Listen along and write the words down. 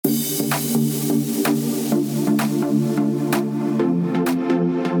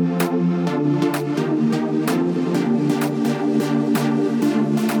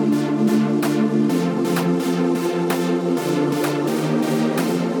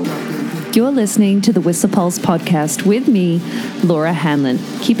You're listening to the Whistler Pulse podcast with me, Laura Hanlon,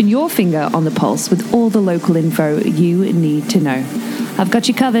 keeping your finger on the pulse with all the local info you need to know. I've got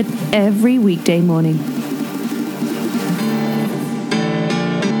you covered every weekday morning.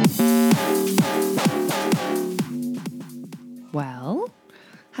 Well,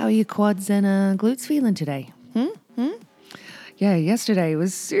 how are your quads and glutes feeling today? Yeah, yesterday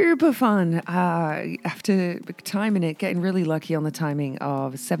was super fun. After timing it, getting really lucky on the timing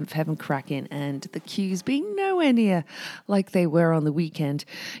of Seventh Heaven Kraken and the queues being nowhere near like they were on the weekend.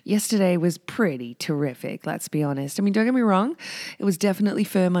 Yesterday was pretty terrific, let's be honest. I mean, don't get me wrong, it was definitely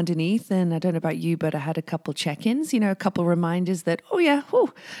firm underneath, and I don't know about you, but I had a couple check-ins, a couple reminders that,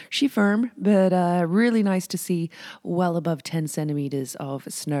 she firm, but really nice to see well above 10 centimeters of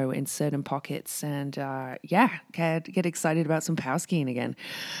snow in certain pockets, and get excited about some power skiing again.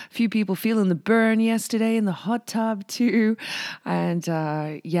 A few people feeling the burn yesterday in the hot tub too. And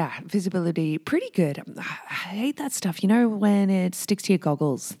visibility pretty good. I hate that stuff, when it sticks to your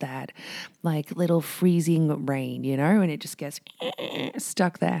goggles, that like little freezing rain, and it just gets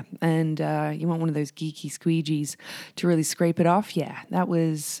stuck there. And you want one of those geeky squeegees to really scrape it off. Yeah, that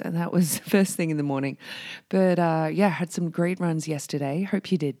was first thing in the morning. But had some great runs yesterday.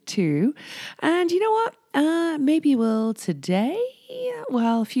 Hope you did too. And you know what? Maybe you will today.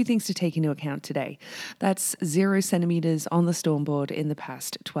 Well, a few things to take into account today. That's 0 centimeters on the stormboard in the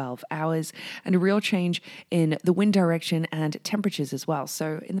past 12 hours and a real change in the wind direction and temperatures as well.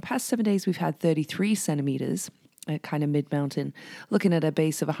 So in the past 7 days, we've had 33 centimeters. Kind of mid-mountain, looking at a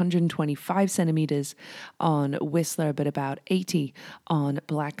base of 125 centimeters on Whistler, but about 80 on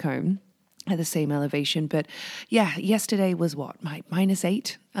Blackcomb at the same elevation. But yeah, yesterday was what,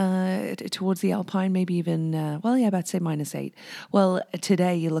 -8 towards the Alpine, maybe even, about to say -8. Well,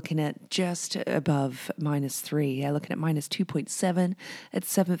 today you're looking at just above -3. Yeah, looking at -2.7 at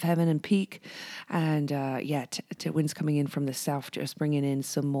Seventh Heaven and Peak. And winds coming in from the south, just bringing in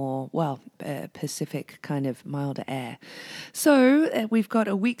some more, Pacific kind of milder air. So we've got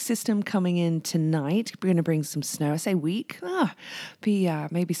a weak system coming in tonight. We're going to bring some snow. I say weak,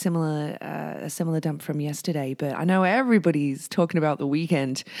 maybe a similar dump from yesterday, but I know everybody's talking about the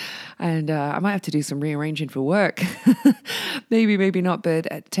weekend, and I might have to do some rearranging for work. maybe not, but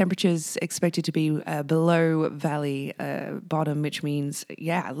temperatures expected to be below valley bottom, which means,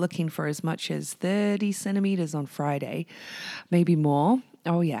 looking for as much as 30 centimeters on Friday, maybe more.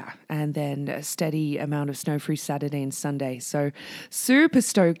 Oh, yeah. And then a steady amount of snow through Saturday and Sunday. So super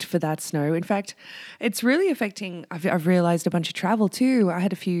stoked for that snow. In fact, it's really affecting, I've realized, a bunch of travel too. I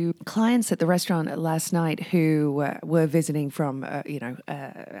had a few clients at the restaurant last night who were visiting from,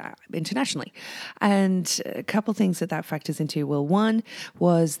 internationally. And a couple things that factors into. Well, one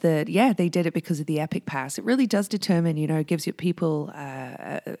was that, they did it because of the Epic Pass. It really does determine, it gives you people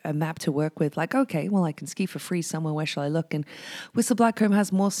a map to work with. Like, okay, well, I can ski for free somewhere. Where shall I look? And Whistler Blackcomb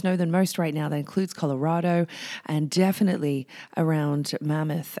has more snow than most right now. That includes Colorado and definitely around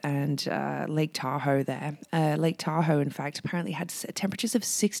Mammoth and Lake Tahoe there. Lake Tahoe, in fact, apparently had temperatures of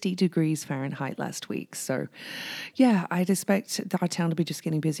 60 degrees Fahrenheit last week. So, I'd expect our town to be just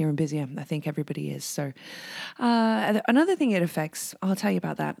getting busier and busier. I think everybody is. So, another thing it affects, I'll tell you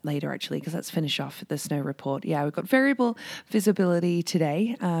about that later, actually, because let's finish off the snow report. Yeah, we've got variable visibility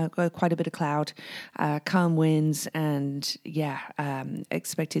today, got quite a bit of cloud, calm winds, and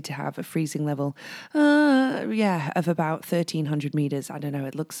expected to have a freezing level, of about 1,300 meters. I don't know,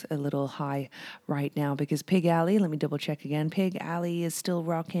 it looks a little high right now because Pig Alley, let me double check again, Pig Alley is still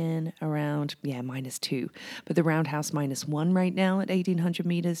rocking around, -2, but the Roundhouse -1 right now at 1,800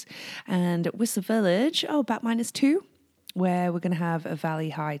 meters, and Whistler Village, about -2, where we're going to have a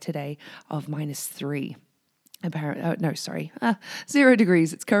valley high today of -3. 0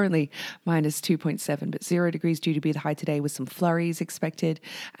 degrees. It's currently -2.7, but 0 degrees due to be the high today with some flurries expected.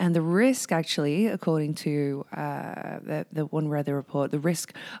 And the risk, actually, according to the one weather report, the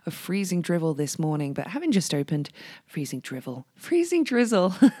risk of freezing drizzle this morning, but having just opened, freezing drizzle. But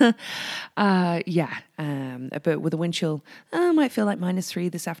with a wind chill, might feel like -3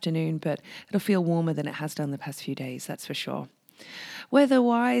 this afternoon, but it'll feel warmer than it has done the past few days, that's for sure.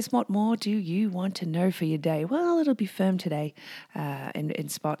 Weather-wise, what more do you want to know for your day? Well, it'll be firm today in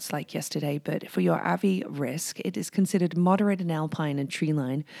spots like yesterday, but for your AVI risk, it is considered moderate in Alpine and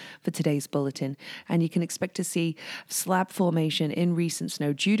treeline for today's bulletin, and you can expect to see slab formation in recent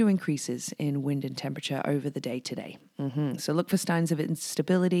snow due to increases in wind and temperature over the day today. So look for signs of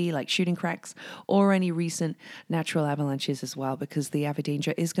instability like shooting cracks or any recent natural avalanches as well, because the AVI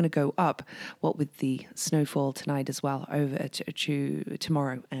danger is going to go up, what with the snowfall tonight as well over to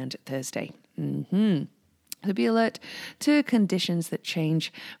tomorrow and Thursday. So be alert to conditions that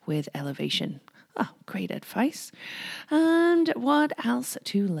change with elevation. Oh, great advice. And what else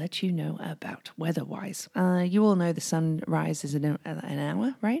to let you know about weather-wise? You all know the sunrise is in an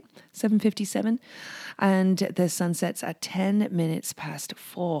hour, right? 7:57. And the sun sets at 10 minutes past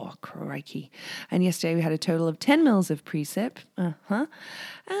 4. Crikey. And yesterday we had a total of 10 mils of precip.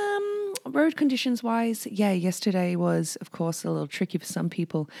 Road conditions wise, yesterday was, of course, a little tricky for some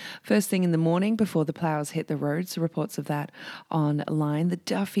people. First thing in the morning before the plows hit the roads, reports of that online. The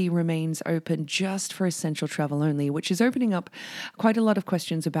Duffy remains open just for essential travel only, which is opening up quite a lot of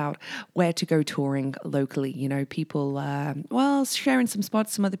questions about where to go touring locally. You know, people, sharing some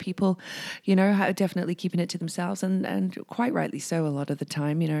spots, some other people, definitely keeping it to themselves, and quite rightly so a lot of the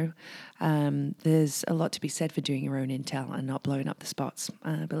time, there's a lot to be said for doing your own intel and not blowing up the spots,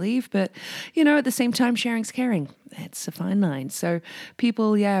 I believe. But, at the same time, sharing's caring. It's a fine line. So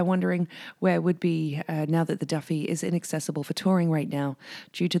people, wondering where would be now that the Duffy is inaccessible for touring right now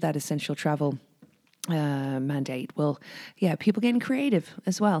due to that essential travel mandate. Well, people getting creative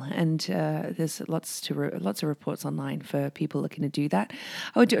as well, and there's lots of reports online for people looking to do that.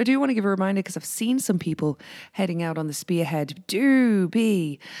 I do want to give a reminder, because I've seen some people heading out on the spearhead. Do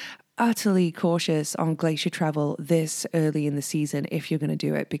be utterly cautious on glacier travel this early in the season if you're going to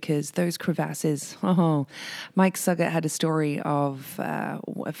do it, because those crevasses. Mike Suggett had a story of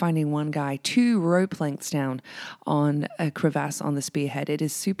finding one guy 2 rope lengths down on a crevasse on the spearhead. It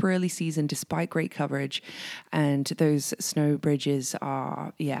is super early season despite great coverage, and those snow bridges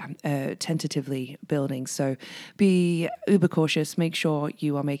are tentatively building. So be uber cautious. Make sure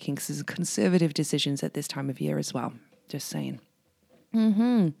you are making conservative decisions at this time of year as well. Just saying.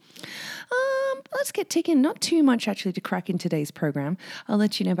 Let's get ticking. Not too much actually to crack in today's program. I'll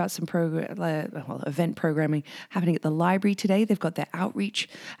let you know about some event programming happening at the library today. They've got their outreach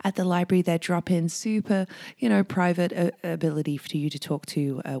at the library, their drop-in, super, private ability for you to talk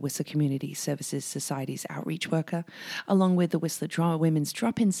to Whistler Community Services Society's outreach worker, along with the Whistler Women's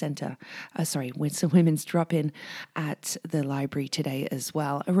Drop-In Center. Whistler Women's Drop-In at the library today as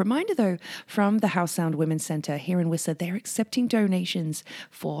well. A reminder though, from the House Sound Women's Center here in Whistler, they're accepting donations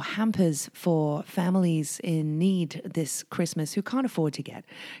for hampers for families in need this Christmas who can't afford to get,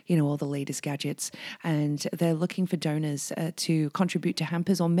 all the latest gadgets. And they're looking for donors to contribute to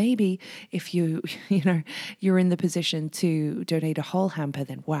hampers, or maybe if you're in the position to donate a whole hamper,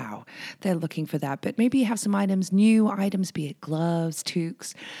 then wow, they're looking for that. But maybe you have some new items, be it gloves,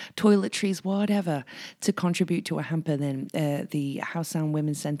 toques, toiletries, whatever, to contribute to a hamper. Then the House Sound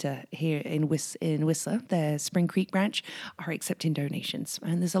Women's Center here in Whistler, their Spring Creek branch, are accepting donations.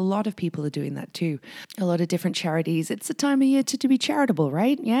 And there's a lot of people are doing that too. A lot of different charities. It's a time of year to be charitable,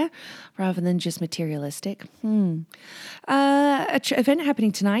 right? Yeah? Rather than just materialistic. Event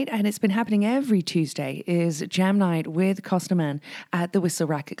happening tonight, and it's been happening every Tuesday, is Jam Night with Costerman at the Whistler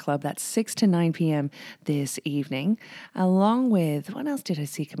Racket Club. That's 6 to 9 p.m. this evening. Along with, what else did I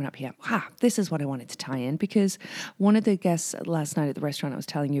see coming up here? This is what I wanted to tie in, because one of the guests last night at the restaurant I was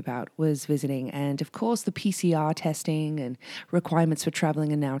telling you about was visiting, and of course the PCR testing and requirements for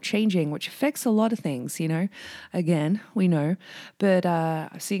traveling are now changing, which affects a lot of things, Again, we know. But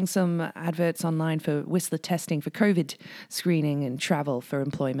seeing some adverts online for Whistler testing for COVID screening and travel for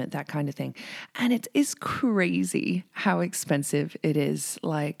employment, that kind of thing. And it is crazy how expensive it is.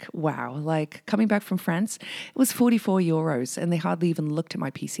 Like, wow. Like coming back from France, it was 44 euros, and they hardly even looked at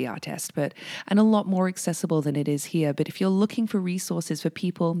my PCR test, and a lot more accessible than it is here. But if you're looking for resources for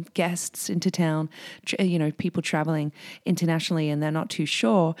people, guests into town, people traveling internationally, and they're not too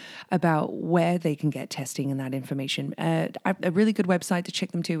sure about where they can get testing and that information, a really good website to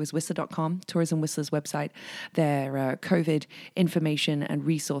check them to is whistler.com, Tourism Whistler's website. Their COVID information and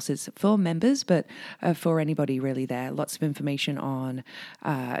resources for members, but for anybody really there. Lots of information on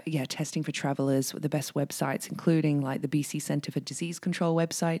testing for travelers, the best websites, including like the BC Centre for Disease Control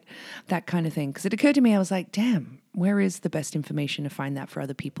website, that kind of thing. Because it occurred to me, I was like, damn, where is the best information to find that for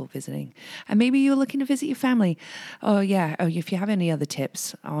other people visiting? And maybe you're looking to visit your family. If you have any other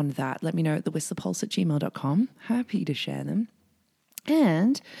tips on that, let me know at thewhistlerpulse@gmail.com. Happy to share them.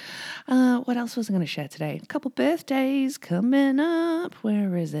 And what else was I going to share today? A couple birthdays coming up.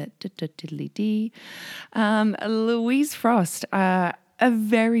 Where is it? Louise Frost. a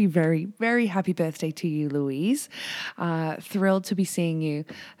very, very, very happy birthday to you, Louise. Thrilled to be seeing you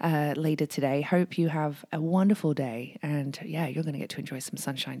later today. Hope you have a wonderful day. And yeah, you're going to get to enjoy some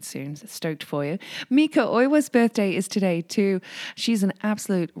sunshine soon. Stoked for you. Mika Oiwa's birthday is today too. She's an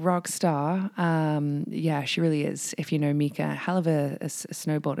absolute rock star. Yeah, she really is. If you know Mika, hell of a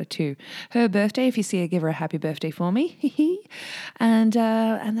snowboarder too. Her birthday, if you see her, give her a happy birthday for me. And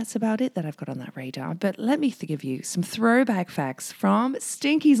that's about it that I've got on that radar. But let me give you some throwback facts from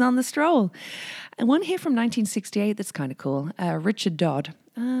Stinkies on the Stroll. And one here from 1968 that's kind of cool. Richard Dodd.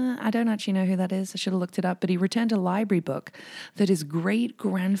 I don't actually know who that is. I should have looked it up. But he returned a library book that his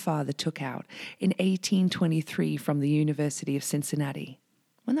great-grandfather took out in 1823 from the University of Cincinnati.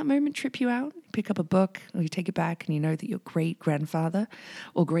 Wouldn't that moment trip you out? You pick up a book, or you take it back, and you know that your great-grandfather,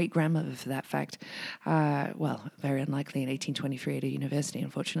 or great-grandmother for that fact, well, very unlikely in 1823 at a university,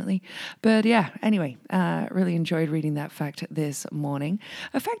 unfortunately. But yeah, anyway, really enjoyed reading that fact this morning.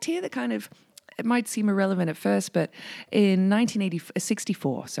 A fact here that kind of, it might seem irrelevant at first, but in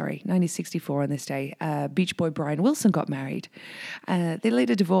 1964 on this day, Beach Boy Brian Wilson got married. They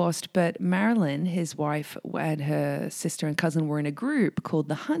later divorced, but Marilyn, his wife, and her sister and cousin were in a group called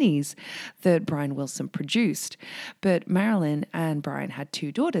the Honeys that Brian Wilson produced. But Marilyn and Brian had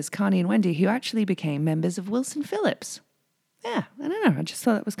two daughters, Connie and Wendy, who actually became members of Wilson Phillips. Yeah, I don't know. I just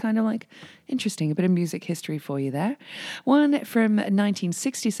thought it was kind of like interesting. A bit of music history for you there. One from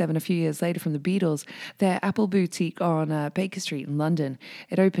 1967, a few years later, from the Beatles, their Apple boutique on Baker Street in London.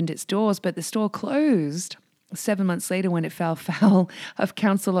 It opened its doors, but the store closed 7 months later when it fell foul of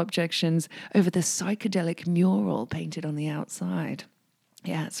council objections over the psychedelic mural painted on the outside.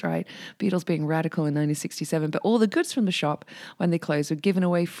 Yeah, that's right. Beatles being radical in 1967. But all the goods from the shop, when they closed, were given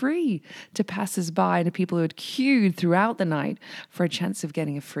away free to passers-by and to people who had queued throughout the night for a chance of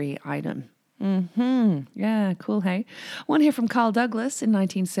getting a free item. Yeah, cool, hey? One here from Carl Douglas in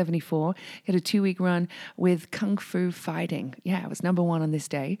 1974. He had a 2-week run with Kung Fu Fighting. Yeah, it was number one on this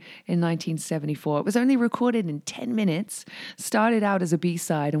day in 1974. It was only recorded in 10 minutes, started out as a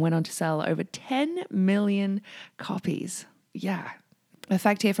B-side and went on to sell over 10 million copies. Yeah. A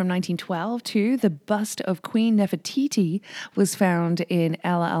fact here from 1912 too, the bust of Queen Nefertiti was found in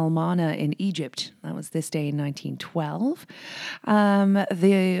El Almana in Egypt. That was this day in 1912.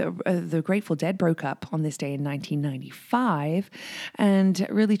 The Grateful Dead broke up on this day in 1995. And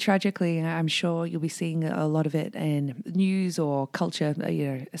really tragically, I'm sure you'll be seeing a lot of it in news or culture,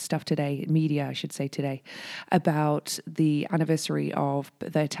 stuff today, media, I should say today, about the anniversary of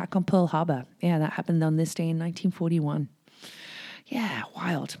the attack on Pearl Harbor. Yeah, that happened on this day in 1941. Yeah,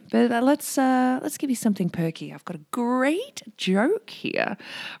 wild. But let's give you something perky. I've got a great joke here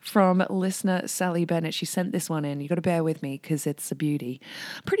from listener Sally Bennett. She sent this one in. You got to bear with me because it's a beauty.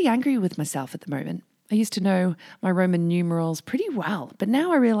 I'm pretty angry with myself at the moment. I used to know my Roman numerals pretty well, but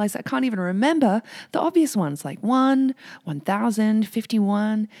now I realize I can't even remember the obvious ones like 1, 1000,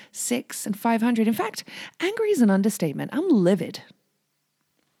 51, 6, and 500. In fact, angry is an understatement. I'm livid.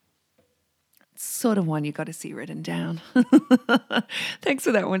 Sort of one you got to see written down. Thanks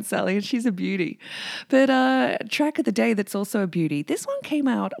for that one, Sally. She's a beauty. But track of the day that's also a beauty. This one came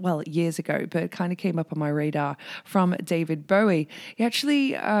out, well, years ago, but it kind of came up on my radar from David Bowie. He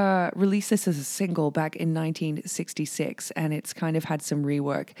actually released this as a single back in 1966, and it's kind of had some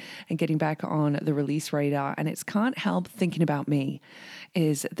rework and getting back on the release radar. And it's Can't Help Thinking About Me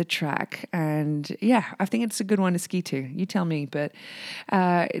is the track. And yeah, I think it's a good one to ski to. You tell me. But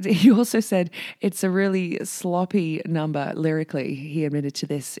he also said it's a really sloppy number lyrically. He admitted to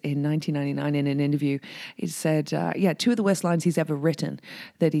this in 1999 in an interview. He said, 2 of the worst lines he's ever written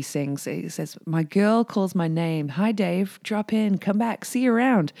that he sings. He says, "My girl calls my name. Hi, Dave. Drop in. Come back. See you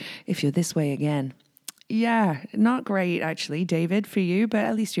around if you're this way again." Yeah, not great actually, David, for you, but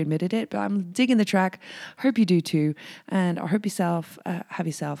at least you admitted it. But I'm digging the track. Hope you do too. And I hope have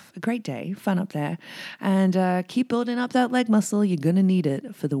yourself a great day, fun up there. And keep building up that leg muscle. You're going to need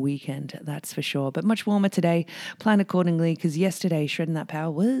it for the weekend, that's for sure. But much warmer today. Plan accordingly because yesterday, shredding that power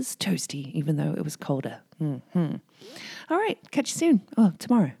was toasty, even though it was colder. All right, catch you soon. Oh,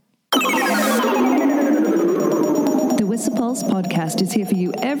 tomorrow. The Whistle Pulse podcast is here for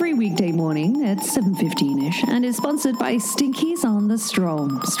you every weekday morning at 7:15ish and is sponsored by Stinkies on the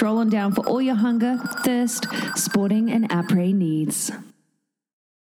Stroll. Stroll on down for all your hunger, thirst, sporting and après needs.